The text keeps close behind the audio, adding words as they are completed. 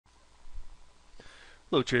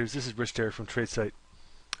Hello traders, this is Rich Terry from Tradesight.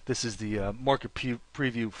 This is the market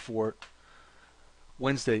preview for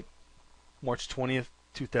Wednesday, March 20th,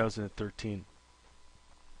 2013.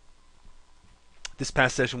 This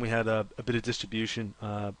past session we had a bit of distribution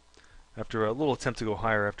after a little attempt to go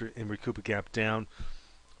higher and recoup a gap down.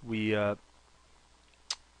 We wound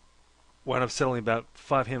up settling about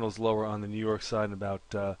 5 handles lower on the New York side and about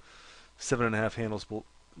 7.5 handles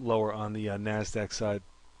lower on the NASDAQ side.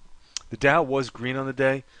 The Dow was green on the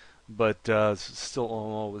day, but still, all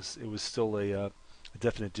in all, it was still a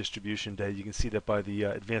definite distribution day. You can see that by the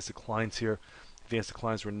advanced declines here. Advanced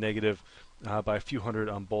declines were negative by a few hundred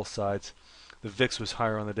on both sides. The VIX was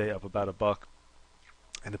higher on the day, up about $1,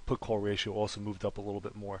 and the put-call ratio also moved up a little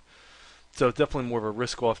bit more. So definitely more of a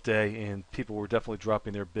risk-off day, and people were definitely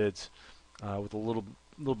dropping their bids with a little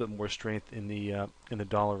bit more strength in the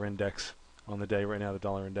dollar index on the day. Right now, the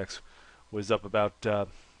dollar index was up about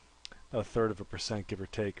 1/3%, give or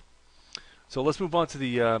take. So let's move on to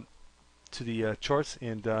the charts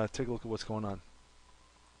and take a look at what's going on.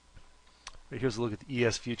 Right, here's a look at the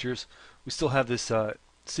ES futures. We still have this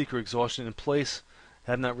seeker exhaustion in place.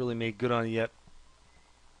 Have not really made good on it yet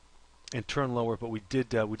and turned lower, but we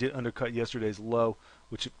did undercut yesterday's low,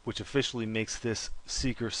 which officially makes this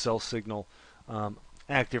seeker sell signal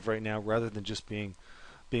active right now, rather than just being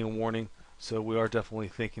a warning. So we are definitely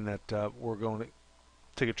thinking that we're going to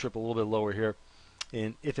take a trip a little bit lower here,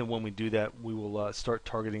 and if and when we do that, we will start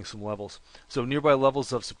targeting some levels. So nearby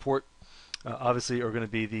levels of support obviously are going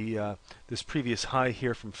to be the this previous high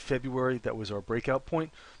here from February. That was our breakout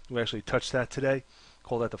point. We actually touched that today.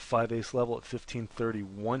 Call that the 5/8 level at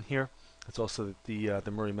 1531 here. That's also the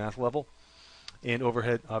Murray Math level. And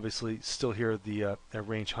overhead, obviously, still here the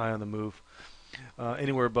range high on the move.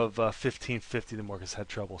 Anywhere above 1550, the market's had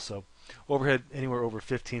trouble. So overhead anywhere over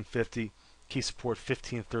 1550. Key support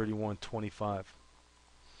 1531.25.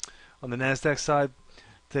 On the Nasdaq side,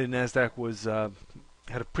 today Nasdaq was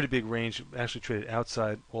had a pretty big range. Actually traded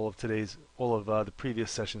outside all of the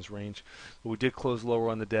previous session's range, but we did close lower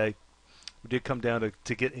on the day. We did come down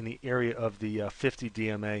to get in the area of the 50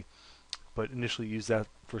 DMA, but initially used that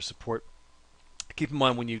for support. Keep in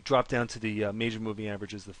mind, when you drop down to the major moving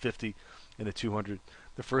averages, the 50 and the 200,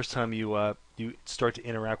 the first time you start to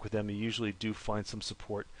interact with them, you usually do find some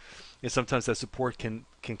support. And sometimes that support can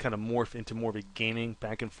kind of morph into more of a gaming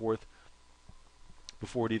back and forth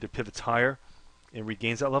before it either pivots higher and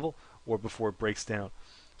regains that level, or before it breaks down.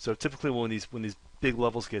 So typically when these big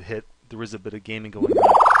levels get hit, there is a bit of gaming going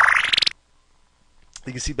on.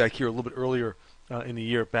 You can see back here a little bit earlier in the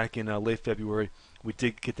year, back in late February, we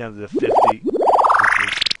did get down to the 50, which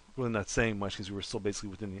was really not saying much because we were still basically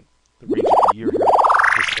within the range of the year here,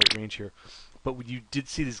 this tight range here. But you did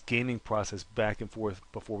see this gaming process back and forth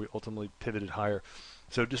before we ultimately pivoted higher.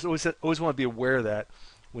 So just always want to be aware of that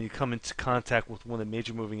when you come into contact with one of the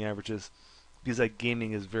major moving averages, because that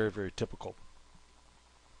gaming is very, very typical.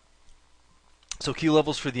 So key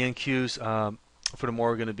levels for the NQs for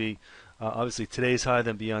tomorrow are going to be obviously today's high,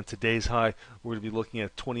 then beyond today's high, we're going to be looking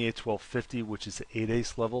at 28.1250, which is the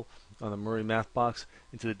 8/8 level on the Murray Math box.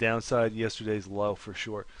 And to the downside, yesterday's low for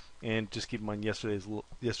sure. And just keep in mind, yesterday's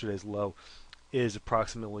low is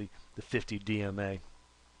approximately the 50 DMA.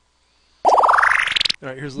 All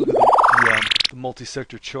right, here's a look at the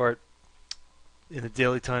multi-sector chart in the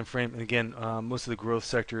daily time frame. And again, most of the growth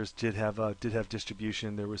sectors did have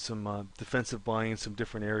distribution. There was some defensive buying in some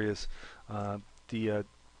different areas. The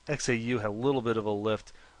XAU had a little bit of a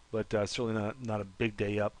lift, but certainly not a big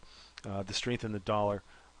day up. The strength in the dollar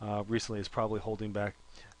recently is probably holding back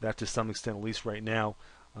that to some extent, at least right now,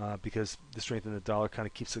 because the strength in the dollar kind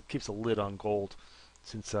of keeps a lid on gold,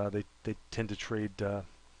 since they tend to trade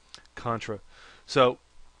contra. So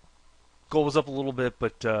gold was up a little bit,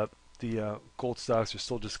 but the gold stocks are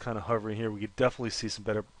still just kind of hovering here. We could definitely see some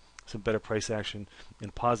better price action in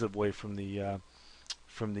a positive way from these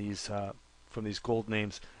gold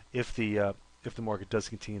names if the market does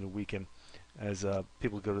continue to weaken, as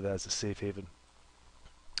people go to that as a safe haven.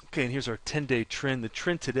 Okay, and here's our 10-day trend. The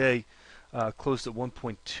trend today closed at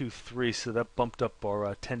 1.23, so that bumped up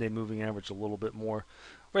our 10-day moving average a little bit more,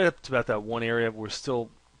 right up to about that one area. We're still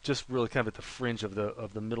just really kind of at the fringe of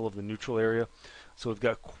the middle of the neutral area, so we've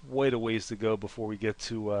got quite a ways to go before we get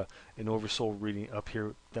to an oversold reading up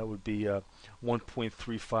here. That would be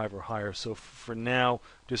 1.35 or higher. So for now,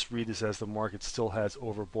 just read this as the market still has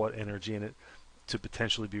overbought energy in it to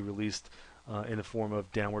potentially be released in the form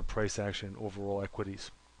of downward price action in overall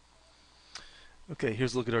equities. Okay,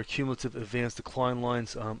 here's a look at our cumulative advanced decline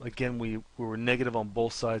lines. Again, we were negative on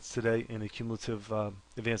both sides today in the cumulative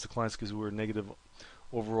advanced declines because we were negative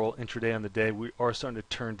overall intraday on the day. We are starting to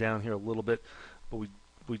turn down here a little bit, but we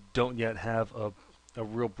we don't yet have a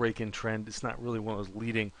real break-in trend. It's not really one of those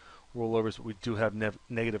leading rollovers, but we do have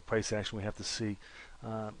negative price action. We have to see,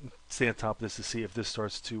 stay on top of this to see if this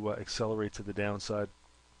starts to accelerate to the downside.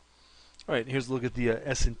 All right, here's a look at the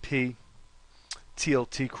S&P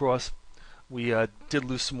TLT cross. We did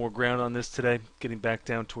lose some more ground on this today, getting back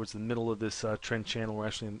down towards the middle of this trend channel. We're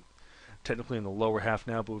actually technically in the lower half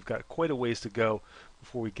now, but we've got quite a ways to go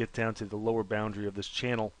before we get down to the lower boundary of this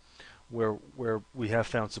channel, where we have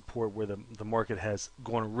found support, where the market has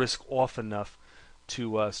gone risk off enough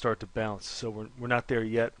to start to bounce. So we're not there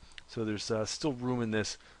yet. So there's still room in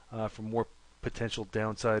this for more potential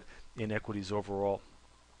downside in equities overall.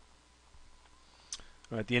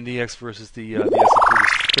 All right, the NDX versus the S&P was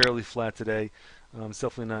fairly flat today. It's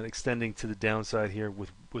definitely not extending to the downside here,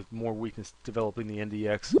 with more weakness developing the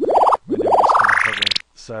NDX. Right now we're just kind of hovering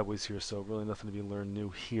sideways here, so really nothing to be learned new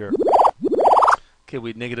here. Okay, we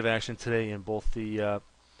had negative action today in both the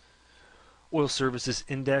oil services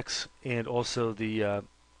index and also the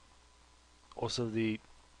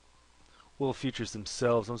oil futures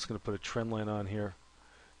themselves. I'm just going to put a trend line on here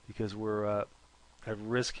because we're at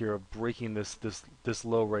risk here of breaking this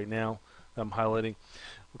low right now that I'm highlighting.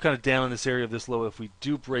 We're kind of down in this area of this low. If we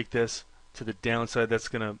do break this to the downside, that's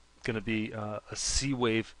gonna be a C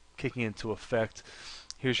wave kicking into effect.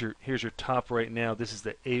 Here's your top right now. This is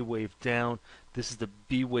the A wave down. This is the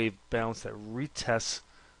B wave bounce that retests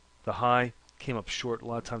the high. Came up short. A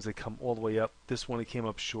lot of times they come all the way up. This one it came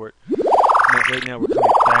up short. Right now we're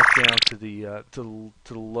coming back down to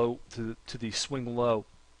the swing low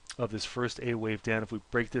of this first A wave down. If we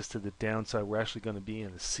break this to the downside, we're actually going to be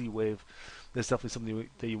in a C wave. That's definitely something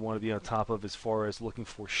that you want to be on top of as far as looking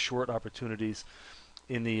for short opportunities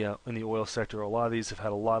in the oil sector. A lot of these have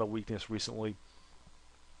had a lot of weakness recently,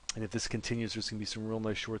 and if this continues, there's going to be some real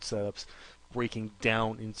nice short setups breaking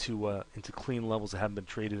down into clean levels that haven't been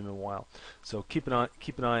traded in a while. So keep an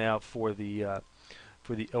eye out for the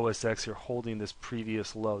OSX here holding this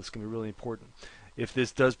previous low. It's going to be really important. If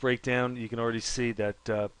this does break down, you can already see that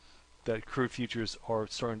that crude futures are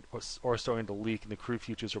starting to leak, and the crude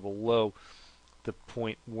futures are below the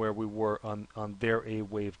point where we were on their A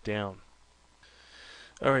wave down.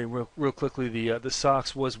 All right, real quickly, the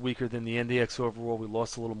SOX was weaker than the NDX overall. We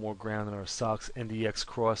lost a little more ground in our SOX NDX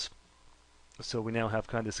cross. So we now have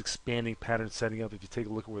kind of this expanding pattern setting up. If you take a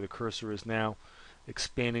look at where the cursor is now,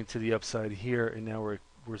 expanding to the upside here, and now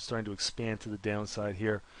we're starting to expand to the downside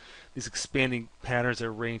here. These expanding patterns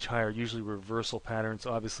that range higher are usually reversal patterns.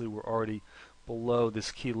 Obviously, we're already below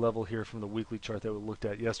this key level here from the weekly chart that we looked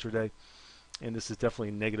at yesterday, and this is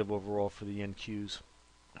definitely negative overall for the NQs.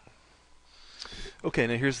 Okay,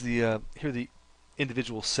 now here are the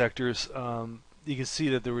individual sectors. You can see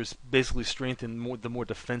that there was basically strength in the more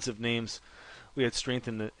defensive names. We had strength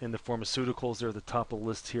in the pharmaceuticals. They're at the top of the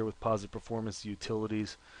list here with positive performance,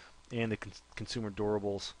 utilities, and the consumer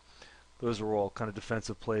durables. Those are all kind of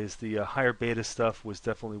defensive plays. The higher beta stuff was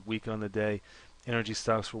definitely weak on the day. Energy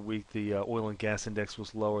stocks were weak. The oil and gas index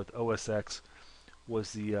was lower. The OSX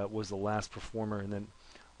was the last performer, and then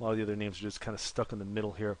a lot of the other names are just kind of stuck in the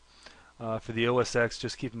middle here. For the OSX,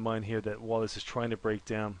 just keep in mind here that while this is trying to break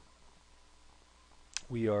down,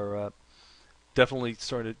 we are definitely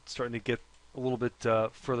starting to get a little bit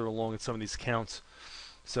further along in some of these counts.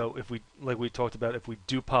 So if we, like we talked about, if we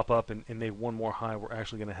do pop up and make one more high, we're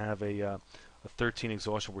actually going to have a 13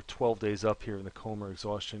 exhaustion. We're 12 days up here in the Comer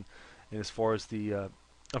exhaustion, and as far as the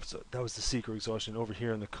that was the Seeker exhaustion over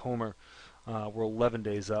here in the Comer, we're 11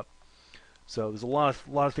 days up. So there's a lot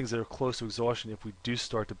of things that are close to exhaustion. If we do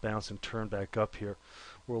start to bounce and turn back up here,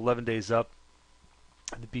 we're 11 days up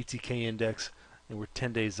in the BTK index, and we're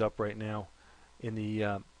 10 days up right now in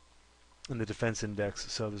the defense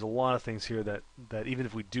index. So there's a lot of things here that even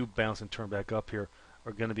if we do bounce and turn back up here,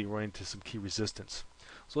 are going to be running into some key resistance.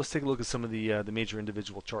 So let's take a look at some of the major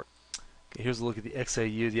individual charts. Okay, here's a look at the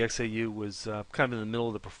XAU. The XAU was kind of in the middle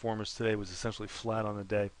of the performance today. It was essentially flat on the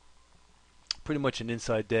day. Pretty much an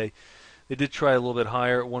inside day. They did try a little bit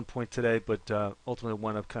higher at one point today, but ultimately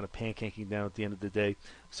wound up kind of pancaking down at the end of the day.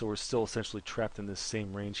 So we're still essentially trapped in this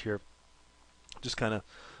same range here. Just kind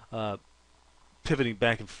of pivoting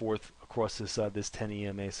back and forth across this 10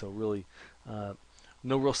 EMA. So really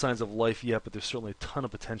no real signs of life yet, but there's certainly a ton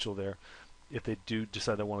of potential there if they do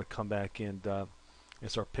decide they want to come back and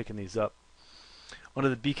start picking these up. Under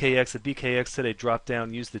the BKX today dropped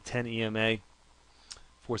down, used the 10 EMA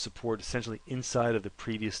for support, essentially inside of the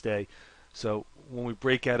previous day. So when we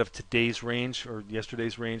break out of today's range, or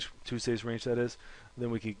yesterday's range, Tuesday's range that is, then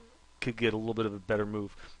we could get a little bit of a better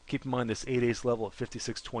move. Keep in mind this 8 days level at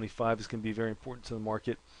 56.25 is going to be very important to the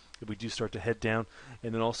market if we do start to head down.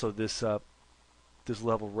 And then also this this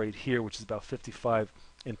level right here, which is about 55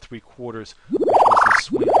 3/4, which was the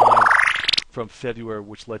swing high from February,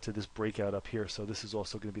 which led to this breakout up here. So this is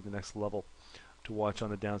also going to be the next level to watch on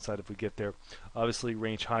the downside if we get there. Obviously,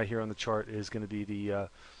 range high here on the chart is going to be the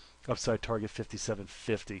upside target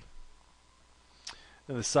 57.50.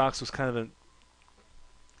 And the SOX was kind of in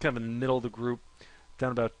the middle of the group,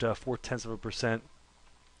 down about 0.4%.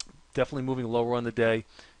 Definitely moving lower on the day.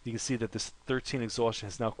 You can see that this 13 exhaustion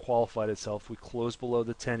has now qualified itself. We closed below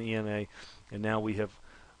the 10 EMA, and now we have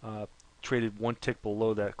traded one tick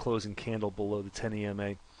below that closing candle below the 10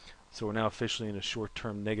 EMA. So we're now officially in a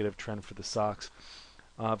short-term negative trend for the SOX.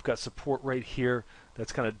 I've got support right here.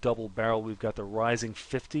 That's kind of double barrel. We've got the rising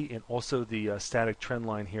 50 and also the static trend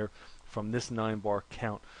line here from this 9-bar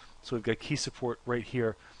count. So we've got key support right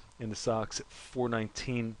here in the SOX at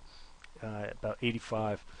 419, about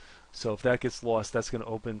 85. So if that gets lost, that's going to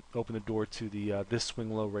open the door to the this swing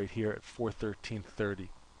low right here at 413.30.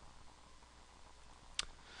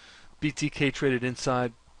 BTK traded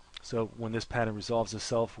inside. So when this pattern resolves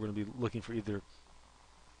itself, we're going to be looking for either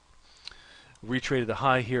retraded the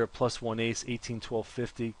high here at plus 1 ace,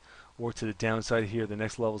 1812.50, or to the downside here, the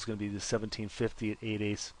next level is going to be the 1750 at 8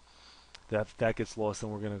 ace. If that gets lost,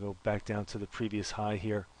 then we're going to go back down to the previous high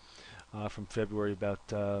here from February, about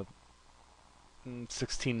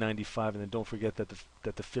 1695, and then don't forget that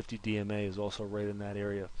the 50 DMA is also right in that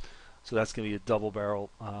area. So that's going to be a double barrel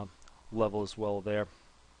level as well there.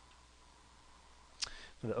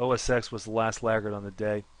 The OSX was the last laggard on the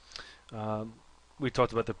day. We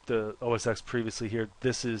talked about the OSX previously here.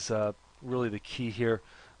 This is really the key here.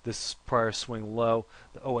 This prior swing low.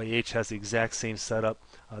 The OAH has the exact same setup.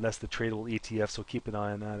 That's the tradable ETF, so keep an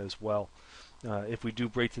eye on that as well. If we do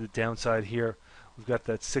break to the downside here, we've got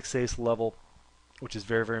that 6 ace level, which is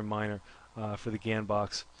very, very minor for the GAN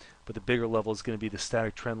box. But the bigger level is going to be the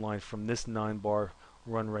static trend line from this 9-bar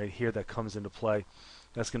run right here that comes into play.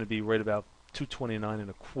 That's going to be right about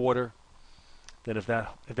 229.25. Then if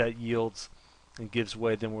that yields and gives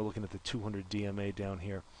way, then we're looking at the 200 DMA down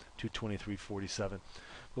here, 223.47.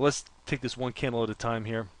 But let's take this one candle at a time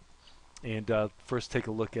here, and first take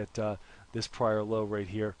a look at this prior low right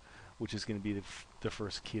here, which is going to be the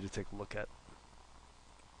first key to take a look at.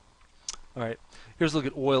 All right, here's a look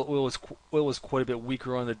at oil. Oil was quite a bit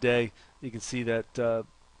weaker on the day. You can see that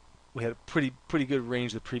we had a pretty good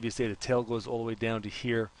range the previous day. The tail goes all the way down to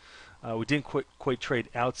here. We didn't quite trade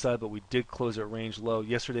outside, but we did close at range low.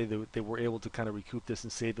 Yesterday they were able to kind of recoup this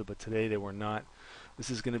and save it, but today they were not. This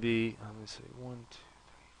is going to be, let me see, 1, 2,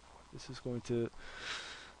 3, 4. This is going to,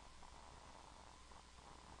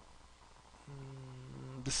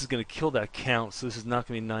 this is going to kill that count. So this is not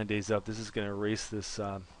going to be 9 days up. This is going to erase this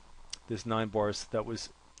this 9 bars that was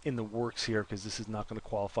in the works here, because this is not going to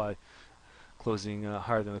qualify closing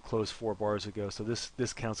higher than the close 4 bars ago. So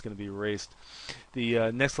this count's going to be erased.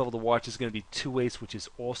 The next level to watch is going to be 2 ace, which is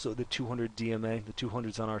also the 200 DMA. The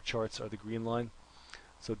 200s on our charts are the green line.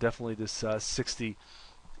 So definitely this 60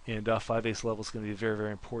 and 5 ace level is going to be very,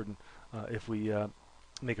 very important if we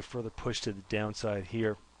make a further push to the downside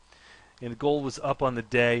here. And the gold was up on the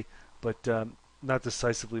day, but not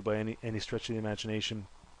decisively by any stretch of the imagination.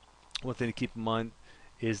 One thing to keep in mind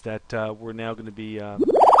is that we're now going to be 9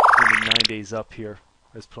 days up here.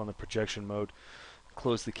 Let's put on the projection mode.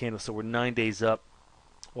 Close the candle, so we're 9 days up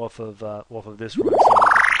off of this run. So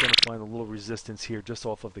we're going to find a little resistance here, just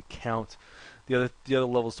off of the count. The other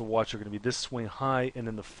levels to watch are going to be this swing high and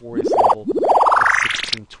then the 4 ace level at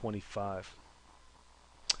 1625.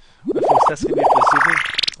 All right, folks, that's going to be it for this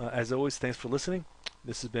evening. As always, thanks for listening.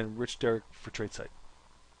 This has been Rich Derrick for Tradesight.